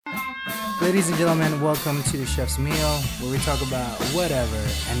Ladies and gentlemen, welcome to the Chef's Meal, where we talk about whatever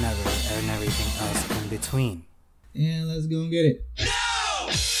and never and everything else in between. And let's go and get it. No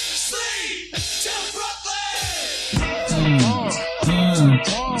sleep till Brooklyn.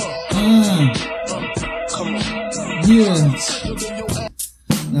 Yeah.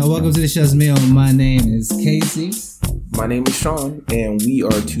 Now, welcome to the Chef's Meal. My name is Casey. My name is Sean, and we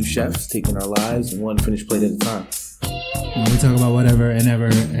are two chefs taking our lives one finished plate at a time. And we talk about whatever and ever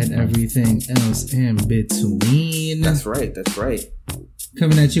and everything else in between. That's right. That's right.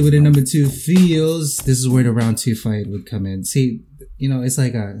 Coming at you with a number 2 feels. This is where the round 2 fight would come in. See, you know, it's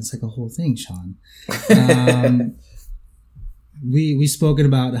like a whole thing, Sean. We spoken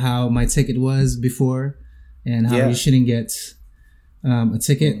about how my ticket was before, and how you shouldn't get a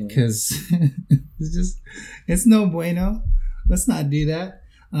ticket because it's no bueno. Let's not do that.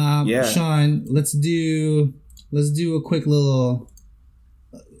 Sean, let's do a quick little.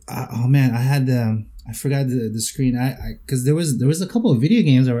 Oh man, I forgot the screen. Because there was a couple of video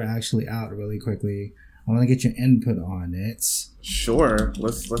games that were actually out really quickly. I want to get your input on it. Sure.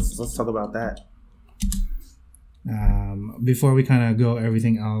 Let's talk about that. Before we kind of go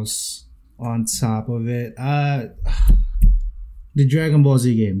everything else on top of it, the Dragon Ball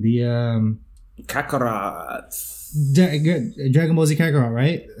Z game, the Kakarot. Dragon Ball Z Kakarot,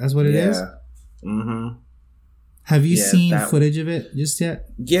 right? That's what it is. Mm-hmm. Have you seen footage of it just yet?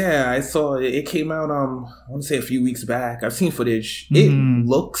 Yeah, I saw it. It came out, I want to say a few weeks back. I've seen footage. Mm-hmm. It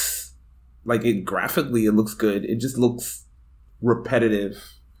looks like graphically, it looks good. It just looks repetitive.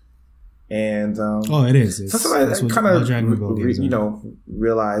 And it is. I kind of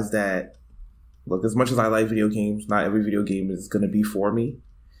realized that, look, as much as I like video games, not every video game is going to be for me.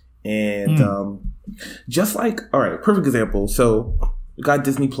 And just like, all right, perfect example. So I got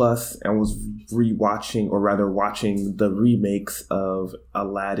Disney Plus and was watching the remakes of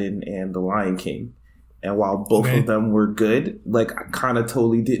Aladdin and The Lion King. And while both of them were good, like I kind of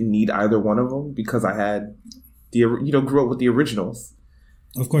totally didn't need either one of them because I had grew up with the originals.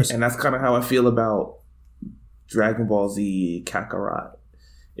 Of course. And that's kind of how I feel about Dragon Ball Z Kakarot.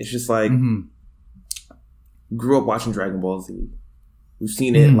 It's just like, grew up watching Dragon Ball Z. We've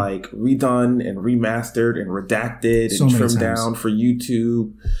seen it like redone and remastered and redacted and trimmed down for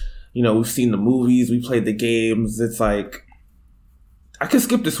YouTube. You know, we've seen the movies, we played the games. It's like, I can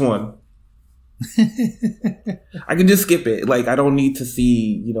skip this one. I can just skip it. Like, I don't need to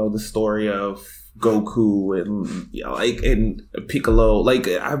see, the story of Goku and and Piccolo. Like,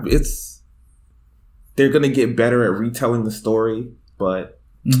 they're gonna get better at retelling the story, but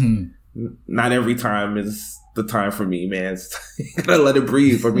not every time is the time for me, man. Gotta let it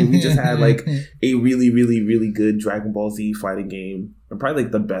breathe. I mean, we just had like a really, really, really good Dragon Ball Z fighting game, and probably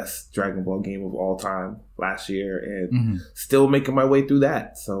like the best Dragon Ball game of all time last year, and still making my way through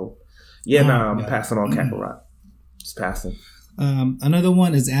that. So, I'm passing on Kakarot. Just passing. Another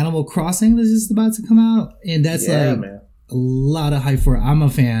one is Animal Crossing that's just about to come out, and that's a lot of hype for it. I'm a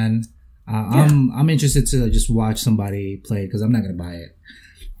fan. I'm interested to just watch somebody play because I'm not gonna buy it.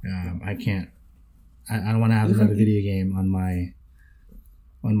 I can't. I don't want to have another video game on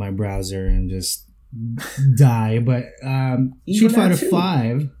my browser and just die. But Street Fighter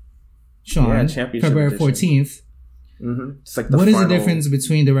 5, Sean, February 14th. It's like what is the difference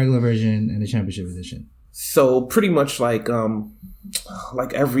between the regular version and the Championship Edition? So pretty much like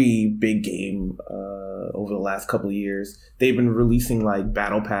every big game over the last couple of years, they've been releasing like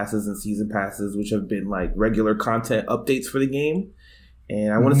battle passes and season passes, which have been like regular content updates for the game.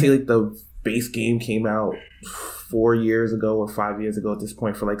 And I want to say like the base game came out 4 years ago or 5 years ago at this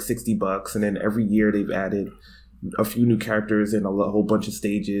point for like $60, and then every year they've added a few new characters and a whole bunch of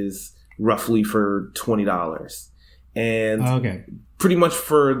stages, roughly for $20. And pretty much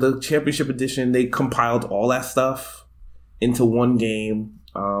for the Championship Edition, they compiled all that stuff into one game.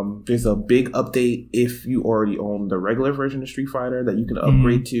 There's a big update if you already own the regular version of Street Fighter that you can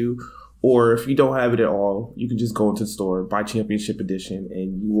upgrade to. Or if you don't have it at all, you can just go into the store, buy Championship Edition,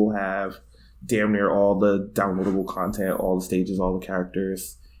 and you will have damn near all the downloadable content, all the stages, all the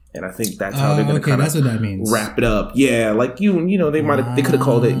characters. And I think that's how they're going to kind of wrap it up. Yeah, like they could have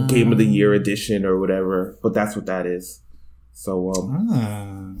called it Game of the Year Edition or whatever, but that's what that is. So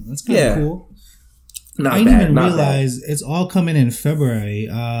that's kind of cool. I didn't even realize it's all coming in February.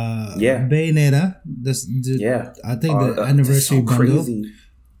 Bayonetta. I think the anniversary bundle. Crazy.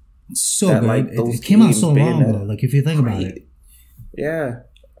 So that, good. It came out so long ago. Like if you think about it. Yeah,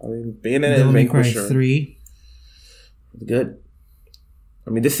 I mean Bayonetta and Vanquisher 3. Good. I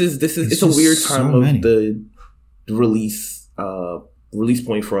mean, this is it's a weird time of the release release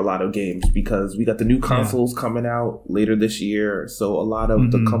point for a lot of games because we got the new consoles coming out later this year. So a lot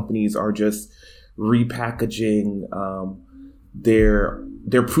of the companies are just repackaging their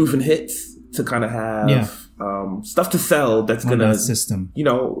proven hits to kind of have stuff to sell that's going to system,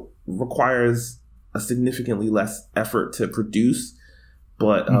 requires a significantly less effort to produce,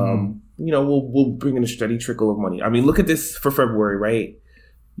 but we'll bring in a steady trickle of money. I mean, look at this for February, right?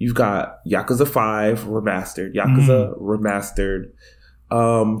 You've got Yakuza 5 remastered, Yakuza remastered,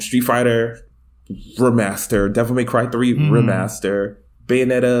 Street Fighter remastered, Devil May Cry 3 remastered,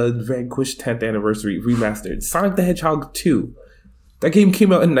 Bayonetta Vanquish 10th anniversary remastered, Sonic the Hedgehog 2. That game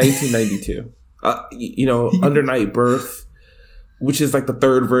came out in 1992. Under Night Birth, which is like the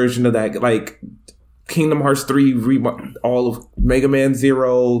third version of that, like Kingdom Hearts 3, all of Mega Man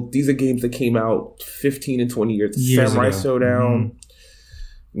Zero. These are games that came out 15 and 20 years. Samurai ago. Showdown.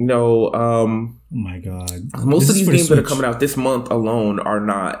 Oh my god! Most of these games that are coming out this month alone are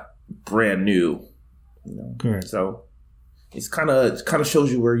not brand new. Correct. So it's kind of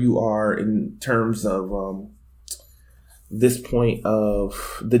shows you where you are in terms of this point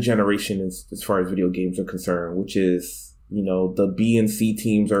of the generation as far as video games are concerned, which is the B and C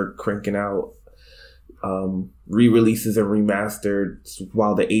teams are cranking out re-releases and remastered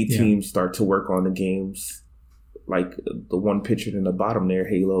while the A teams start to work on the games. Like the one pictured in the bottom there,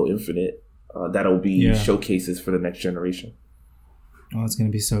 Halo Infinite, that'll be showcases for the next generation. Oh, it's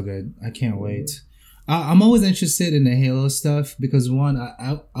gonna be so good! I can't wait. I'm always interested in the Halo stuff because one,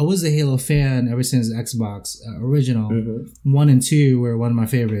 I was a Halo fan ever since Xbox original. 1 and 2 were one of my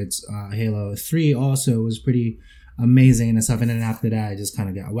favorites. Halo 3 also was pretty amazing and stuff. And then after that, it just kind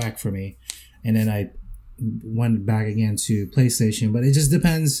of got whacked for me. And then I went back again to PlayStation. But it just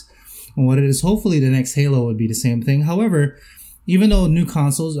depends on what it is. Hopefully the next Halo would be the same thing. However, even though new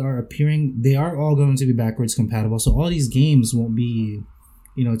consoles are appearing, they are all going to be backwards compatible. So all these games won't be,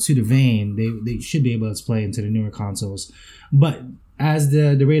 to the vein. They should be able to play into the newer consoles. But as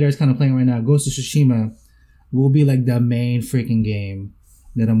the radar is kind of playing right now, Ghost of Tsushima will be like the main freaking game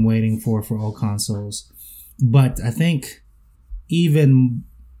that I'm waiting for all consoles. But I think even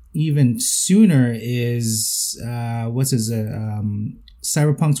sooner is Cyberpunk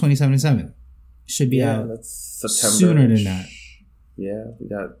 2077 should be out. That's September. Sooner than that. Yeah, we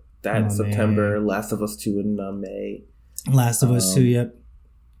got that in September. Man. Last of Us 2 in May. Last of Us 2, yep.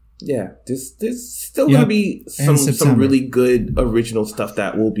 Yeah, there's still going to be some really good original stuff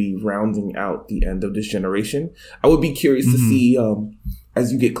that will be rounding out the end of this generation. I would be curious to see,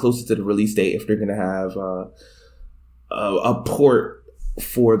 as you get closer to the release date, if they're going to have a port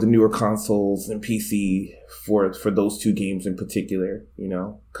for the newer consoles and PC for those two games in particular.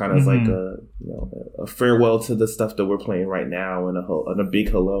 Kind of like a farewell to the stuff that we're playing right now and a big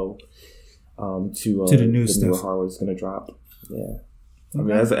hello to the new stuff. Newer hardware is going to drop. Yeah. I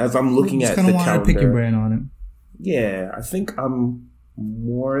mean, as I'm looking at the calendar, want to pick your brain on it. Yeah, I think I'm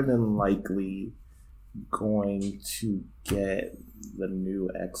more than likely going to get the new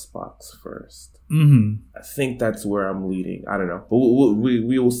Xbox first. I think that's where I'm leading. I don't know, but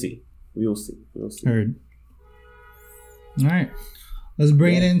we will see. We will see. Heard. All right, let's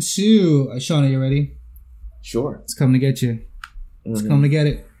bring it into Sean. Are you ready? Sure. It's coming to get you. It's coming to get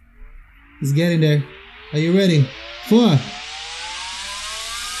it. It's getting there. Are you ready? 4.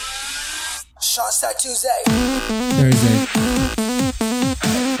 Sean Stack Tuesday. Thursday.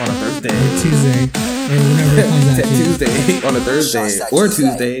 On a Thursday. Or Tuesday. Or whenever it comes out. Tuesday. On a Thursday. Or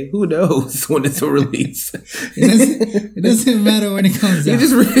Tuesday. Who knows when it's a release. It doesn't matter when it comes out.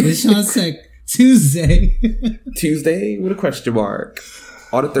 It's Sean Stack Tuesday. Tuesday with a question mark.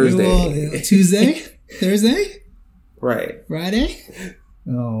 On a Thursday. Well, Tuesday? Thursday? Right. Friday?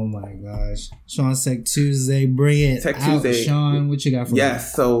 Oh my gosh. Sean Tech Tuesday, bring it Tech out, Tuesday. Sean. What you got for me?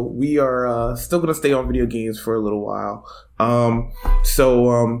 Yes, so we are still going to stay on video games for a little while.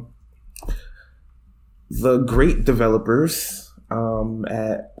 The great developers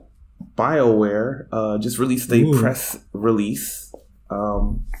at BioWare just released a press release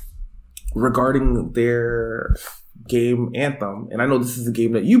regarding their game Anthem. And I know this is a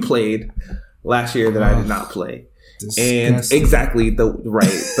game that you played last year that I did not play. Disgusting. And exactly the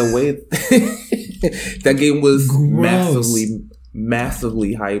way that game was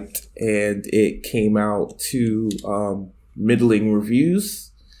massively hyped, and it came out to middling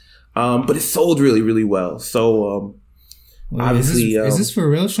reviews, but it sold really, really well. So obviously, is this for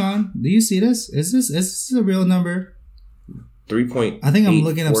real, Sean? Do you see this? Is this a real number? I think I'm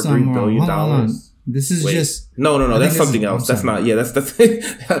looking up something wrong. Hold on. This is just no. That's something else. That's not. Yeah, that's. I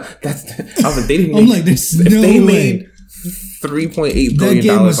was like, they didn't. I'm like, there's no way. They made $3.8 billion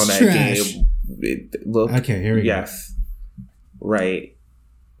on that game. Look, okay, here we go. Yes. Right.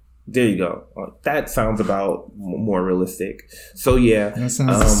 There you go. That sounds about more realistic. So yeah, that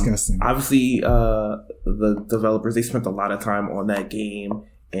sounds disgusting. Obviously, the developers, they spent a lot of time on that game,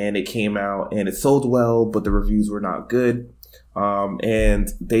 and it came out and it sold well, but the reviews were not good. And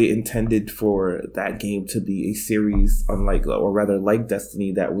they intended for that game to be a series, like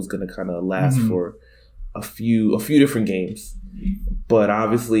Destiny, that was going to kind of last for a few different games. But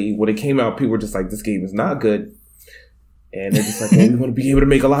obviously, when it came out, people were just like, "This game is not good." And they're just like, well, we want to be able to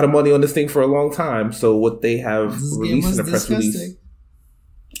make a lot of money on this thing for a long time. So what they have released in the press release,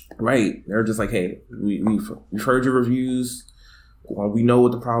 right? They're just like, hey, we've heard your reviews. We know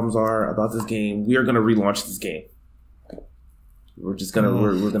what the problems are about this game. We are going to relaunch this game. We're just gonna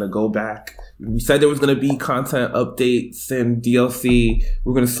we're gonna go back. We said there was gonna be content updates and DLC.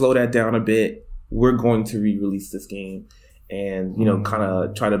 We're gonna slow that down a bit. We're going to re-release this game, and kind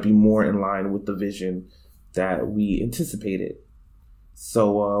of try to be more in line with the vision that we anticipated.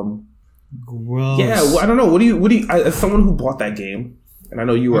 So, gross. Yeah, well, I don't know. What do you, as someone who bought that game, and I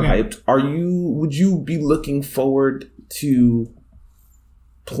know you were hyped, would you be looking forward to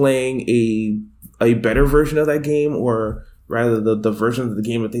playing a better version of that game, or rather the version of the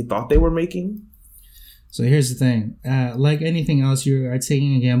game that they thought they were making? So here's the thing. Like anything else, you are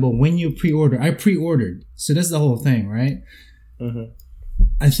taking a gamble. When you pre-order, I pre-ordered. So that's the whole thing, right? Mm-hmm.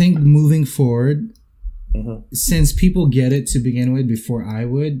 I think moving forward, since people get it to begin with before I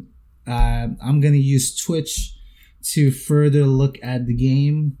would, I'm going to use Twitch to further look at the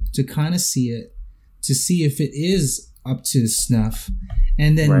game, to kind of see it, to see if it is up to snuff,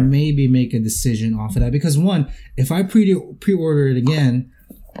 and then maybe make a decision off of that. Because one, if I pre-order it again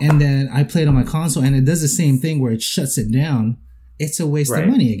and then I play it on my console and it does the same thing where it shuts it down, it's a waste of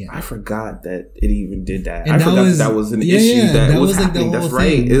money again. I forgot that it even did that. And I forgot that was an issue that was happening. Like, that's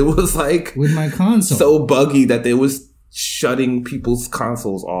right. It was like with my console so buggy that it was shutting people's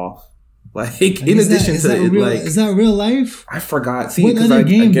consoles off. Like in addition to it, is that real life? I forgot. See, what other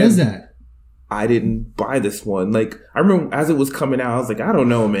game does that? I didn't buy this one. Like, I remember as it was coming out, I was like, I don't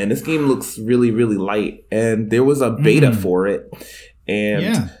know, man. This game looks really, really light. And there was a beta for it.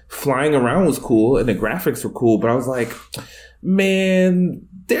 And flying around was cool. And the graphics were cool. But I was like, man,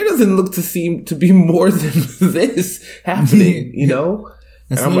 there doesn't look to seem to be more than this happening,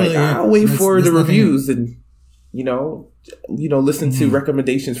 And I'm like, I'll wait for the reviews and, listen to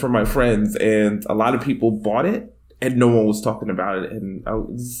recommendations from my friends. And a lot of people bought it. And no one was talking about it. And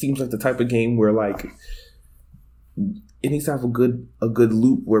it seems like the type of game where, like, it needs to have a good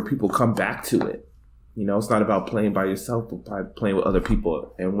loop where people come back to it. It's not about playing by yourself, but by playing with other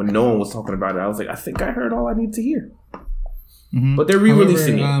people. And when no one was talking about it, I was like, I think I heard all I need to hear. But they're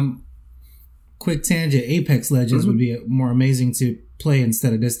re-releasing it. Quick tangent, Apex Legends would be more amazing to play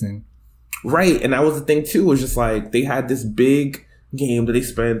instead of this thing. Right. And that was the thing, too. It was just like, they had this big game that they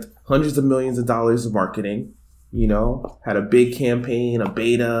spent hundreds of millions of dollars of marketing. Had a big campaign, a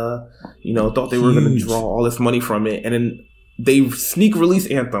beta, thought they were going to draw all this money from it. And then they sneak release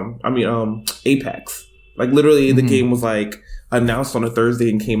Apex. Like, literally, the game was, like, announced on a Thursday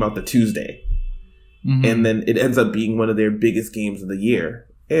and came out the Tuesday. And then it ends up being one of their biggest games of the year.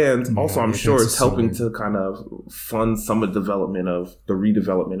 And also, I'm sure it's helping to kind of fund some of the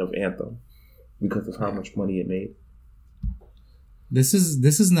redevelopment of Anthem because of how much money it made. This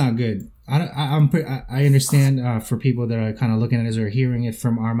is not good. I understand for people that are kind of looking at this or hearing it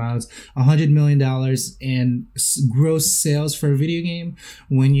from our mouths, $100 million in gross sales for a video game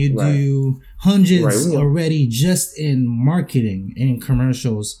when you do hundreds already just in marketing and in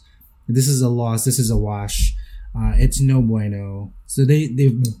commercials. This is a loss. This is a wash. It's no bueno. So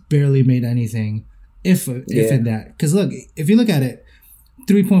they've barely made anything, if in that. Because look, if you look at it,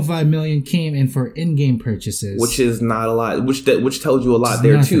 3.5 million came in for in-game purchases, which is not a lot. Which tells you a lot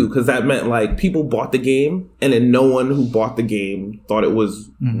there too, because that meant like people bought the game, and then no one who bought the game thought it was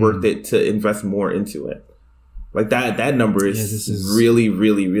worth it to invest more into it. Like that number is really,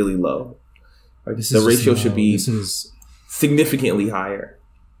 really, really low. Like the ratio should be significantly higher.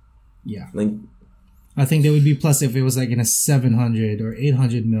 Yeah, like I think there would be plus if it was like in a 700 or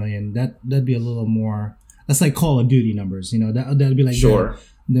 800 million. That'd be a little more. That's like Call of Duty numbers, that'd be like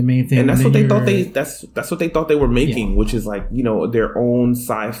the main thing. And that's what they thought that's what they thought they were making, which is like, their own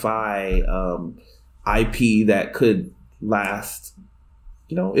sci-fi IP that could last.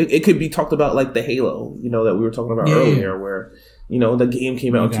 It could be talked about like the Halo, that we were talking about earlier, where the game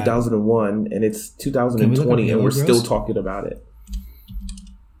came out in 2001 and it's 2020 and we're still talking about it.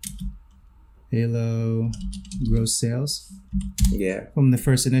 Halo gross sales, yeah, from the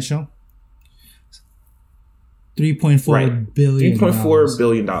first initial. $3.4 billion. $3.4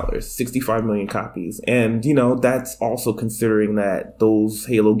 billion, 65 million copies. And, that's also considering that those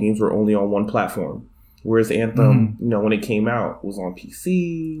Halo games were only on one platform. Whereas Anthem, when it came out, was on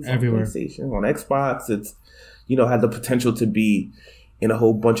PCs, everywhere. On PlayStation, on Xbox. It's, had the potential to be in a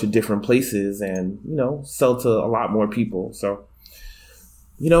whole bunch of different places and, sell to a lot more people. So,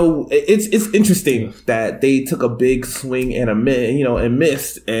 it's interesting that they took a big swing and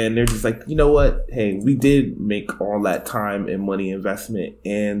missed. And they're just like, you know what? Hey, we did make all that time and money investment,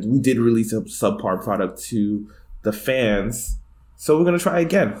 and we did release a subpar product to the fans. So we're going to try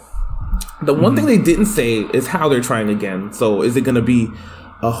again. The one thing they didn't say is how they're trying again. So is it going to be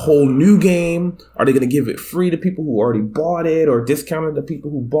a whole new game? Are they going to give it free to people who already bought it, or discounted to people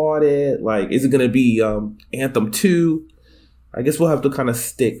who bought it? Like, is it going to be Anthem 2? I guess we'll have to kind of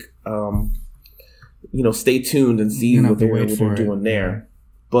stay tuned and see what they're doing there.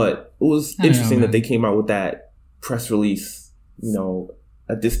 But it was interesting that they came out with that press release,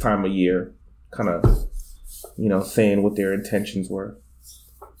 at this time of year, kind of, saying what their intentions were.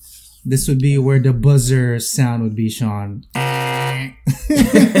 This would be where the buzzer sound would be, Sean. I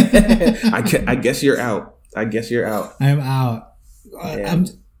guess you're out. I'm out. Yeah.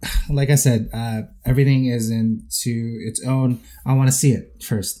 Like I said, everything is into its own. I want to see it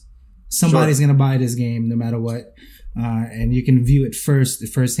first. Somebody's going to buy this game no matter what. And you can view it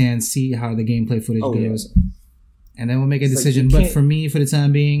firsthand, see how the gameplay footage goes. Yeah. And then we'll make a decision. But for me, for the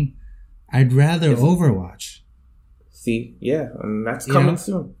time being, I'd rather Overwatch. See? Yeah. And that's coming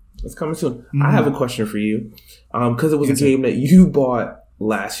soon. It's coming soon. Mm-hmm. I have a question for you. Because it was a game that you bought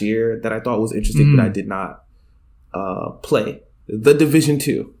last year that I thought was interesting, but I did not play. The Division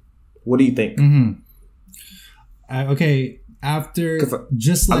 2. What do you think? Okay, after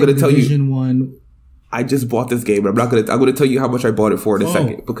just like Division 1, I just bought this game. I'm going to tell you how much I bought it for in a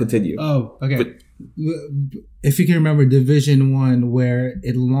second. But continue. Oh, okay. But, if you can remember Division 1, where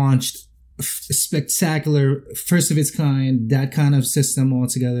it launched spectacular, first of its kind, that kind of system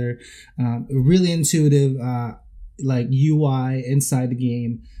altogether, really intuitive, like UI inside the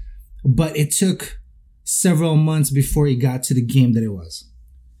game, but it took several months before it got to the game that it was.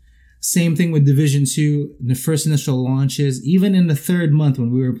 Same thing with Division 2. The first initial launches, even in the third month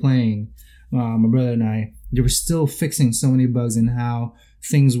when we were playing, my brother and I, they were still fixing so many bugs and how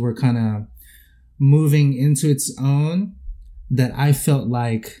things were kind of moving into its own that I felt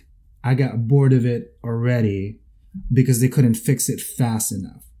like I got bored of it already because they couldn't fix it fast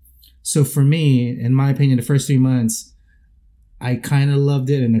enough. So for me, in my opinion, the first 3 months, I kind of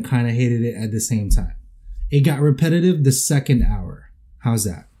loved it and I kind of hated it at the same time. It got repetitive the second hour. How's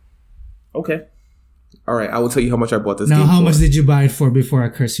that? Okay. All right. I will tell you how much I bought this game for. Now, how much did you buy it for before I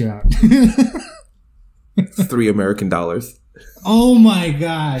curse you out? $3 American. Oh my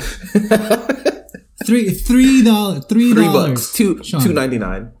gosh. $3. $3.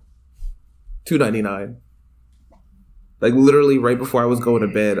 $2.99. $2.99. Like literally right before I was going to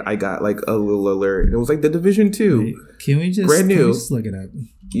bed, I got like a little alert. And it was like the Division 2. Wait, can we just look it up?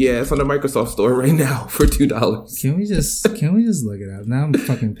 Yeah, it's on the Microsoft Store right now for $2. Can we just look it up? Now I'm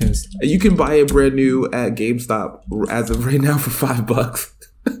fucking pissed. You can buy it brand new at GameStop as of right now for $5.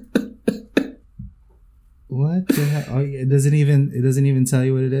 What the hell? Oh, it doesn't even tell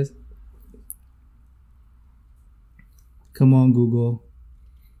you what it is. Come on, Google.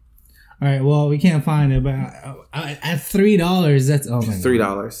 All right, well, we can't find it, but at $3, that's my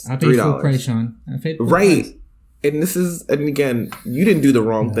 $3. I paid full price, Sean. I paid full price. And again, you didn't do the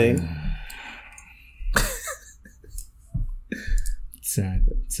wrong thing. Sad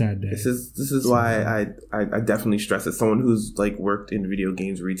day. This is why I definitely stress it. Someone who's like worked in video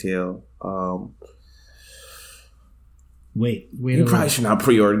games retail. Wait. You probably should not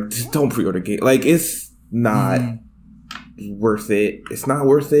pre-order. Just don't pre-order game. Like it's not worth it. It's not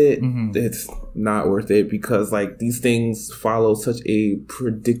worth it. It's not worth it because like these things follow such a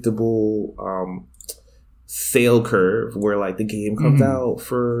predictable sale curve where like the game comes out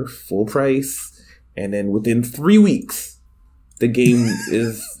for full price and then within 3 weeks the game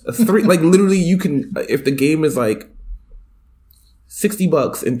is like literally you can, if the game is like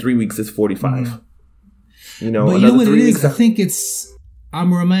 $60 in 3 weeks, it's 45. You know, but you know what it is? I think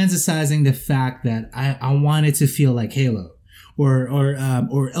I'm romanticizing the fact that I wanted to feel like Halo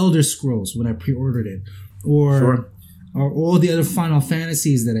or Elder Scrolls when I pre-ordered it or all the other Final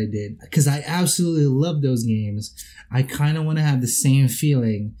Fantasies that I did, because I absolutely love those games. I kind of want to have the same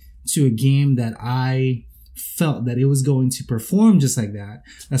feeling to a game that I felt that it was going to perform just like that.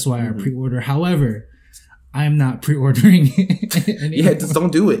 That's why I pre-order. However, I'm not pre-ordering it. Yeah, just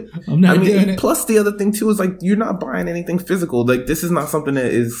don't do it. I'm not doing it. Plus, the other thing too is like you're not buying anything physical. Like this is not something that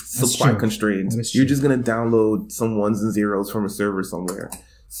is supply constrained. You're just gonna download some ones and zeros from a server somewhere.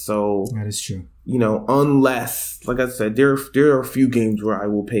 So that is true. You know, unless, like I said, there are a few games where I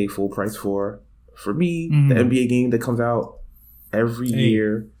will pay full price for. For me, the NBA game that comes out every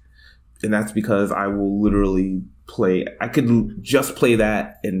year, and that's because I will literally play. I could just play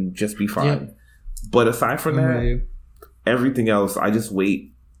that and just be fine. Yep. But aside from that, everything else, I just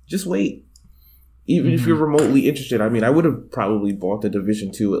wait. Just wait. Even if you're remotely interested. I mean, I would have probably bought the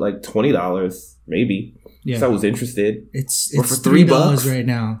Division 2 at like $20, maybe. Yeah. If I was interested. It's for $3 right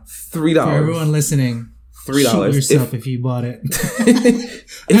now. $3. For everyone listening. $3. Shoot yourself if you bought it.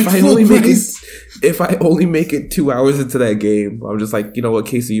 If I only make it 2 hours into that game, I'm just like, you know what,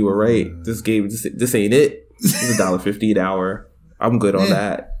 Casey, you were right. This game, this ain't it. It's $1.50 an hour. I'm good on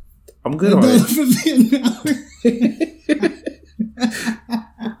that. I'm good on it.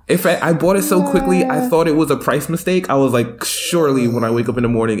 If I bought it so quickly, I thought it was a price mistake. I was like, surely when I wake up in the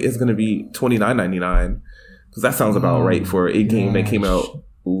morning, it's going to be $29.99. Because that sounds about right for a game that came out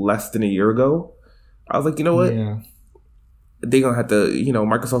less than a year ago. I was like, you know what? Yeah. They're going to have to,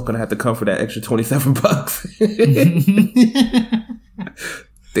 Microsoft's going to have to come for that extra $27.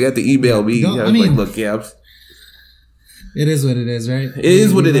 They got to email me. Like, look, it is what it is, right? It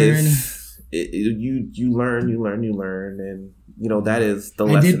is what it is. You learn, and that is the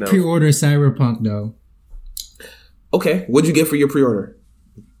lesson. I did pre-order Cyberpunk though. Okay, what'd you get for your pre-order?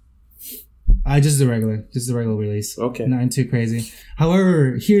 Just the regular release. Okay, nothing too crazy.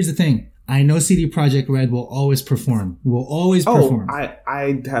 However, here's the thing: I know CD Projekt Red will always perform. Perform.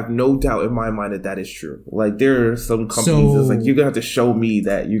 I have no doubt in my mind that is true. Like there are some companies that's like you're gonna have to show me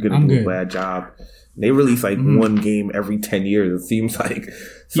that you're gonna do a bad job. They release like one game every 10 years, it seems like.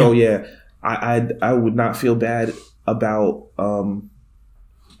 So I would not feel bad about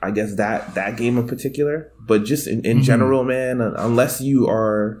I guess that game in particular. But just in general, man, unless you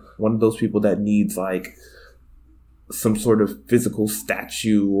are one of those people that needs like some sort of physical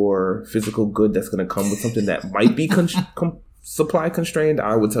statue or physical good that's going to come with something that might be supply constrained,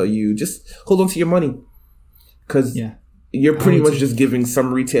 I would tell you just hold on to your money. Because you're pretty much just giving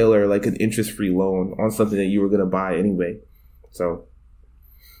some retailer like an interest-free loan on something that you were going to buy anyway. So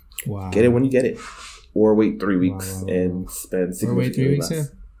get it when you get it. Or wait 3 weeks and spend significantly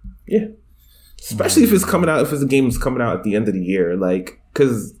less. Yeah. Especially if it's coming out, if it's a game that's coming out at the end of the year. Like,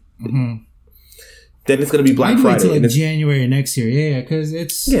 because then it's going to be Black Friday. Wait till like January next year. Yeah, because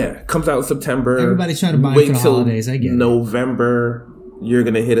it's... Yeah, comes out in September. Everybody's trying to buy it for the holidays. I get it. November, you're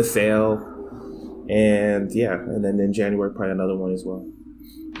going to hit a sale. And then in January probably another one as well.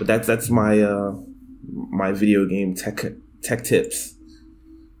 But that's my my video game tech tips.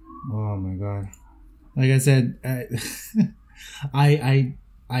 Oh my god! Like I said, I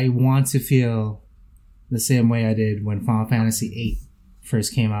want to feel the same way I did when Final Fantasy VIII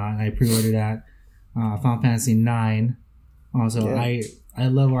first came out. I pre-ordered that. Final Fantasy IX. Also, I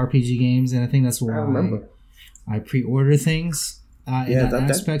love RPG games, and I think that's why I pre-order things. In that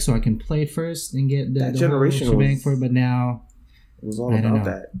aspect, so I can play it first and get the generation whole shebang for it. But now it was all about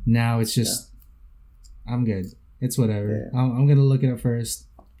that. Now it's just I'm good. It's whatever. Yeah. I'm gonna look it up first.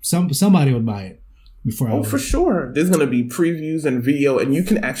 Somebody would buy it before I would. For sure. There's gonna be previews and video, and you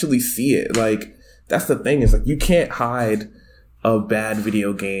can actually see it. Like that's the thing is like you can't hide a bad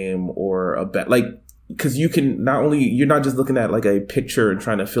video game or a bad because you can you're not just looking at like a picture and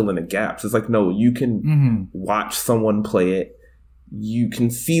trying to fill in the gaps. It's like no, you can watch someone play it. You can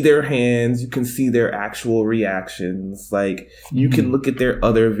see their hands. You can see their actual reactions. Like you can look at their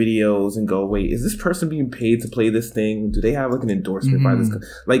other videos and go, wait, is this person being paid to play this thing? Do they have like an endorsement by this?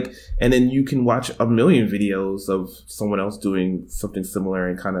 And then you can watch a million videos of someone else doing something similar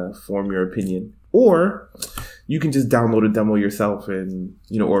and kind of form your opinion. Or you can just download a demo yourself and,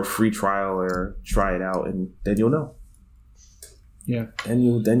 or a free trial or try it out and then you'll know. Yeah. Then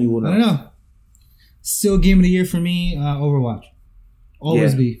you will know. I don't know. Still game of the year for me, Overwatch.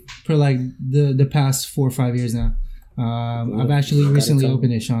 Always be for like the past 4 or 5 years now. I've actually recently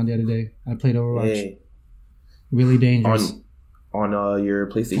opened it, Sean, the other day. I played Overwatch. Hey. Really dangerous. On your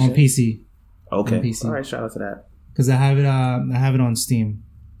PlayStation? On PC. Okay. On PC. All right, shout out to that. Because I have it on Steam.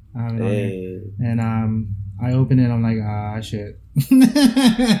 I have it on there. And I open it, I'm like, shit.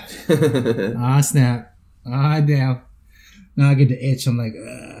 Snap. Damn. Now I get the itch. I'm like,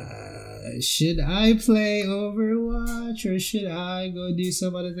 should I play Overwatch or should I go do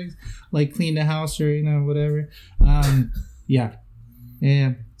some other things like clean the house or whatever? Yeah,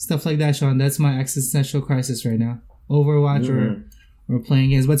 stuff like that, Sean. That's my existential crisis right now. Overwatch or playing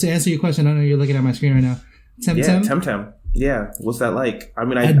games. But to answer your question, I know you're looking at my screen right now. Temtem? Temtem. Yeah, what's that like? I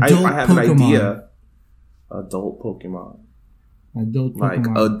mean, I have Pokemon. an idea. Adult Pokemon. Like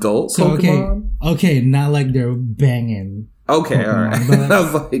adult so, Pokemon? Okay, not like they're banging. Okay, Pokemon, all right. but I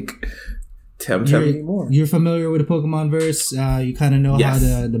was like, Temtem anymore. You're familiar with the Pokemon verse. You kind of know how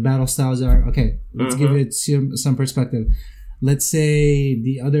the battle styles are. Okay, let's give it some perspective. Let's say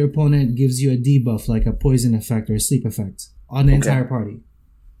the other opponent gives you a debuff, like a poison effect or a sleep effect, on the entire party.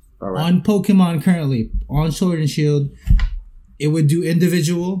 All right. On Pokemon currently, on Sword and Shield, it would do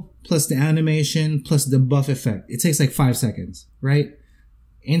individual plus the animation plus the buff effect. It takes like 5 seconds, right?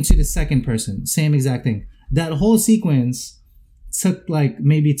 Into the second person, same exact thing. That whole sequence took like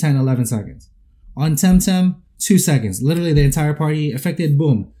maybe 10, 11 seconds. On Temtem, 2 seconds. Literally the entire party affected,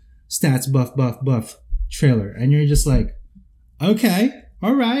 boom. Stats, buff, trailer. And you're just like, okay,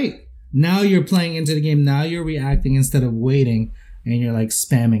 all right. Now you're playing into the game. Now you're reacting instead of waiting. And you're like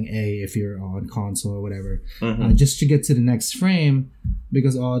spamming A if you're on console or whatever. Just to get to the next frame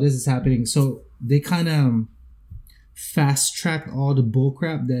because all this is happening. So they kind of fast tracked all the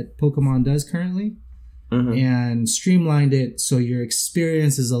bullcrap that Pokemon does currently. And streamlined it so your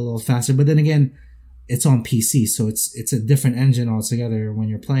experience is a little faster. But then again, it's on PC, so it's a different engine altogether when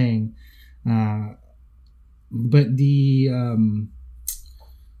you're playing. But the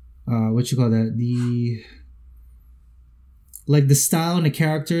the style and the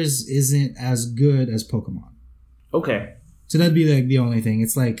characters isn't as good as Pokemon. Okay. So that'd be like the only thing.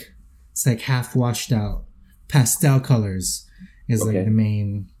 It's like half washed out. Pastel colors is like the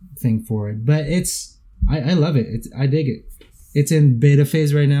main thing for it. But I love it. I dig it. It's in beta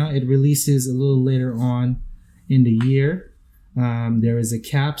phase right now. It releases a little later on in the year. There is a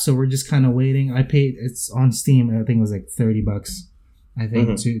cap, so we're just kind of waiting. I paid. It's on Steam. I think it was like $30. I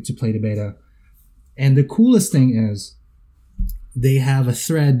think to play the beta. And the coolest thing is they have a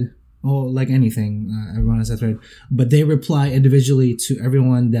thread. Oh, like anything, everyone has a thread, but they reply individually to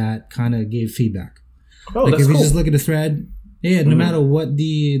everyone that kind of gave feedback. Oh, like that's if you just look at the thread, no matter what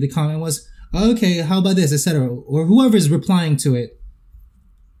the comment was. Okay, how about this, etc. Or whoever's replying to it,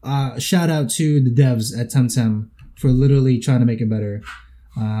 shout out to the devs at Temtem for literally trying to make it better.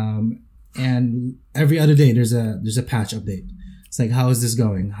 And every other day there's a patch update. It's like, how is this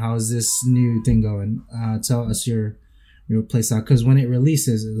going? How is this new thing going? Tell us your playstyle, because when it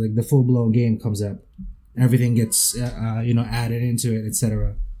releases, like the full blown game comes up, everything gets added into it,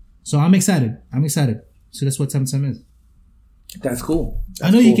 etc. So I'm excited. So that's what Temtem is. That's cool. I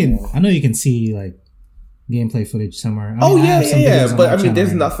know you can see like gameplay footage somewhere. But I mean,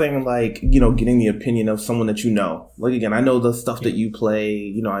 there's nothing like getting the opinion of someone that you know. Like again, I know the stuff that you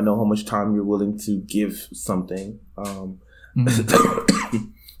play. I know how much time you're willing to give something.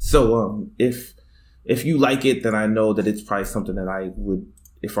 So if you like it, then I know that it's probably something that I would,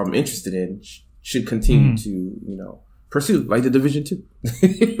 if I'm interested in, should continue to pursue, like the Division 2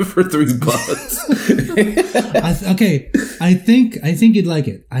 for $3. I think you'd like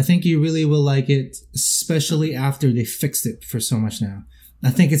it. I think you really will like it, especially after they fixed it for so much now. I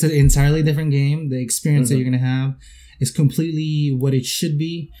think it's an entirely different game. The experience that you're going to have is completely what it should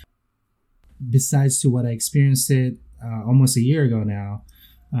be, besides to what I experienced it almost a year ago now,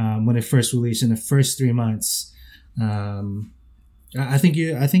 when it first released in the first 3 months. I think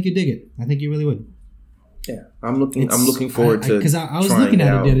you dig it. I think you really would. Yeah, I'm looking forward to because I was looking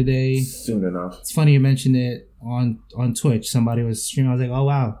at it the other day. Soon enough. It's funny you mentioned it on Twitch. Somebody was streaming. I was like, oh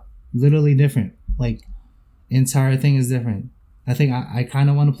wow, literally different. Like, entire thing is different. I think I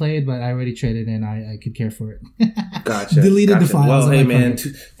kind of want to play it, but I already traded in. I could care for it. Gotcha. Deleted the files. Well, hey man,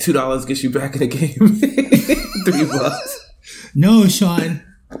 $2 gets you back in the game. $3. No, Sean,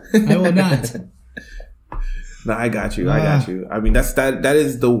 I will not. No, I got you. I mean, that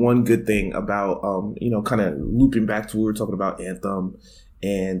is the one good thing about, kind of looping back to what we were talking about Anthem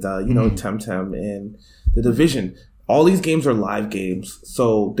and, Temtem and the Division. All these games are live games,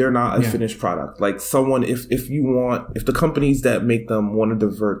 so they're not a finished product. Like someone, if the companies that make them want to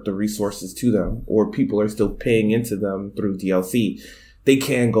divert the resources to them, or people are still paying into them through DLC, they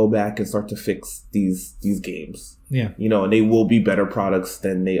can go back and start to fix these games. Yeah. And they will be better products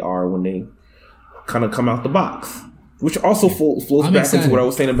than they are when they kind of come out the box, which also flows back into what I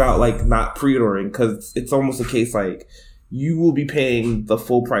was saying about like not pre-ordering, because it's almost a case like you will be paying the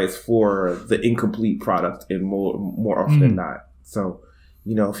full price for the incomplete product and more often than not. So,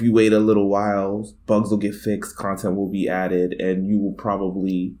 if you wait a little while, bugs will get fixed, content will be added, and you will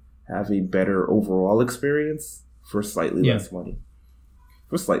probably have a better overall experience for slightly less money.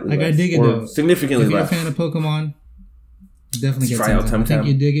 For slightly less. I dig it though. Significantly less. If you're a fan of Pokemon, definitely get Temtem. I think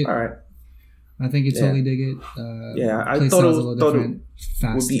you dig it. All right. I think you totally dig it. I thought it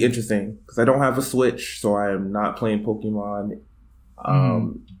would be interesting because I don't have a Switch, so I am not playing Pokemon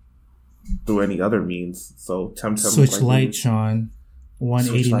through any other means. So Temtem Switch Lite, Sean,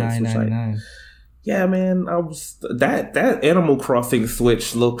 $189.99. Yeah, man, that Animal Crossing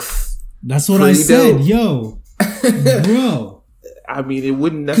Switch looks. That's what I said, dope. Yo, bro. I mean, it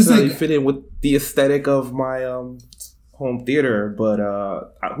wouldn't necessarily fit in with the aesthetic of my home theater, but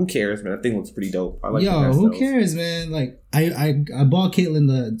who cares, man? That thing looks pretty dope. I like. Yo, who cares, man? Like, I bought Caitlin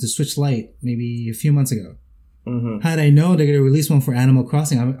the Switch Lite maybe a few months ago. Mm-hmm. Had I known they're gonna release one for Animal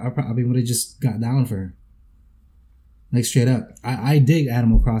Crossing, I probably would have just got down for her. Like straight up, I dig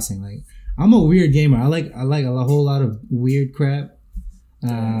Animal Crossing. Like, I'm a weird gamer. I like a whole lot of weird crap.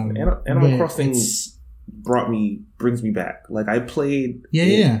 Animal Crossing brings me back. Like, I played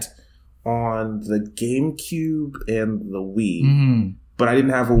it on the GameCube and the Wii, but I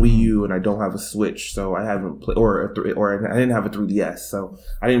didn't have a Wii U and I don't have a Switch, so I haven't played, or I didn't have a 3DS, so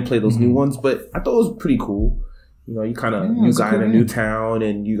I didn't play those new ones. But I thought it was pretty cool. You know, you kind of new guy in a new town,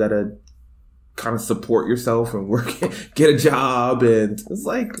 and you gotta kind of support yourself and work, get a job, and it's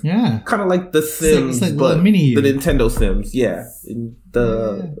like kind of like the Sims, it's like but the Nintendo Sims. Yeah, and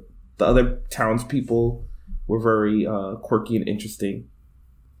the other townspeople were very quirky and interesting.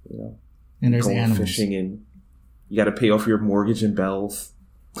 You know, and there's going animals. Fishing, and you got to pay off your mortgage and bells.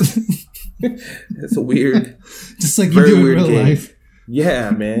 It's a weird, just like you do in real life.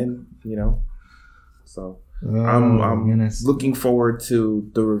 Yeah, man. You know, so I'm looking forward to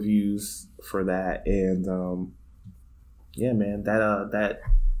the reviews for that, and yeah, man, that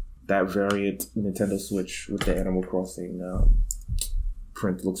variant Nintendo Switch with the Animal Crossing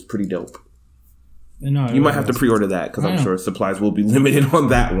print looks pretty dope. No, you might have to pre-order that because I'm sure supplies will be limited on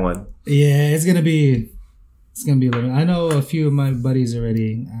that one. Yeah, it's gonna be limited. I know a few of my buddies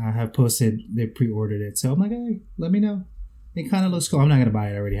already have posted they pre-ordered it, so I'm like, hey, let me know. It kind of looks cool. I'm not gonna buy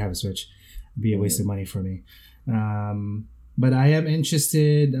it. I already have a Switch. It'd be a waste of money for me. But I am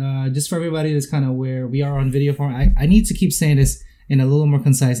interested, just for everybody that's kind of where we are on video form. I need to keep saying this in a little more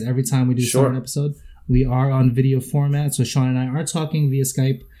concise every time we do an episode. We are on video format, so Sean and I are talking via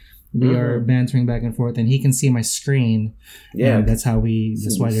Skype. We are bantering back and forth, and he can see my screen. Yeah, and that's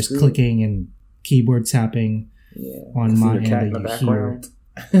why there's clicking and keyboard tapping on my end that you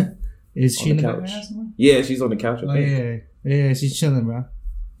hear. Is she in the couch? Yeah, she's on the couch. Yeah, she's chilling, bro.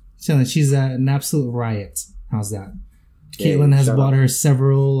 Chilling. She's an absolute riot. How's that? Caitlin has bought her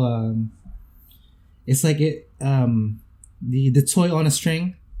several. It's like the toy on a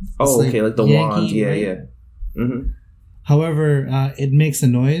string. Oh, okay, like the wand. Yeah, right? Yeah. Mm-hmm. However, it makes a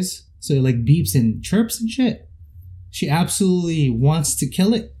noise, so it like beeps and chirps and shit. She absolutely wants to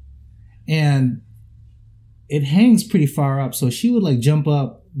kill it, and it hangs pretty far up, so she would like jump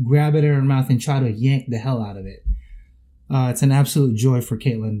up, grab it in her mouth, and try to yank the hell out of it. It's an absolute joy for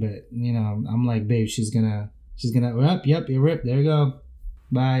Caitlin, but you know, I'm like, babe, she's gonna yep, you're ripped. There you go.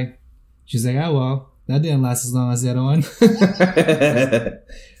 Bye. She's like, oh well, that didn't last as long as the other one.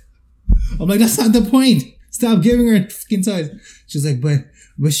 I'm like, that's not the point. Stop giving her fucking toys. She's like, but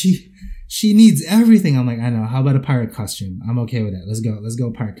she needs everything. I'm like, I know. How about a pirate costume? I'm okay with that. Let's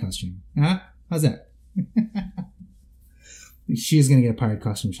go pirate costume. Huh? How's that? She's gonna get a pirate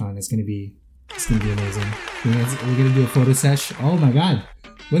costume, Sean. It's gonna be amazing. We're gonna do a photo sesh. Oh my god,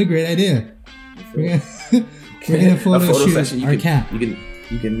 what a great idea. We're gonna photo shoot session. Our cat. You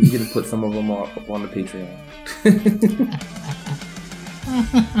can put some of them up on the Patreon.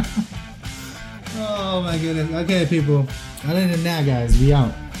 Oh my goodness. Okay, people. Other than that, guys, we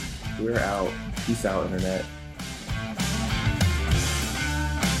out. We're out. Peace out, internet.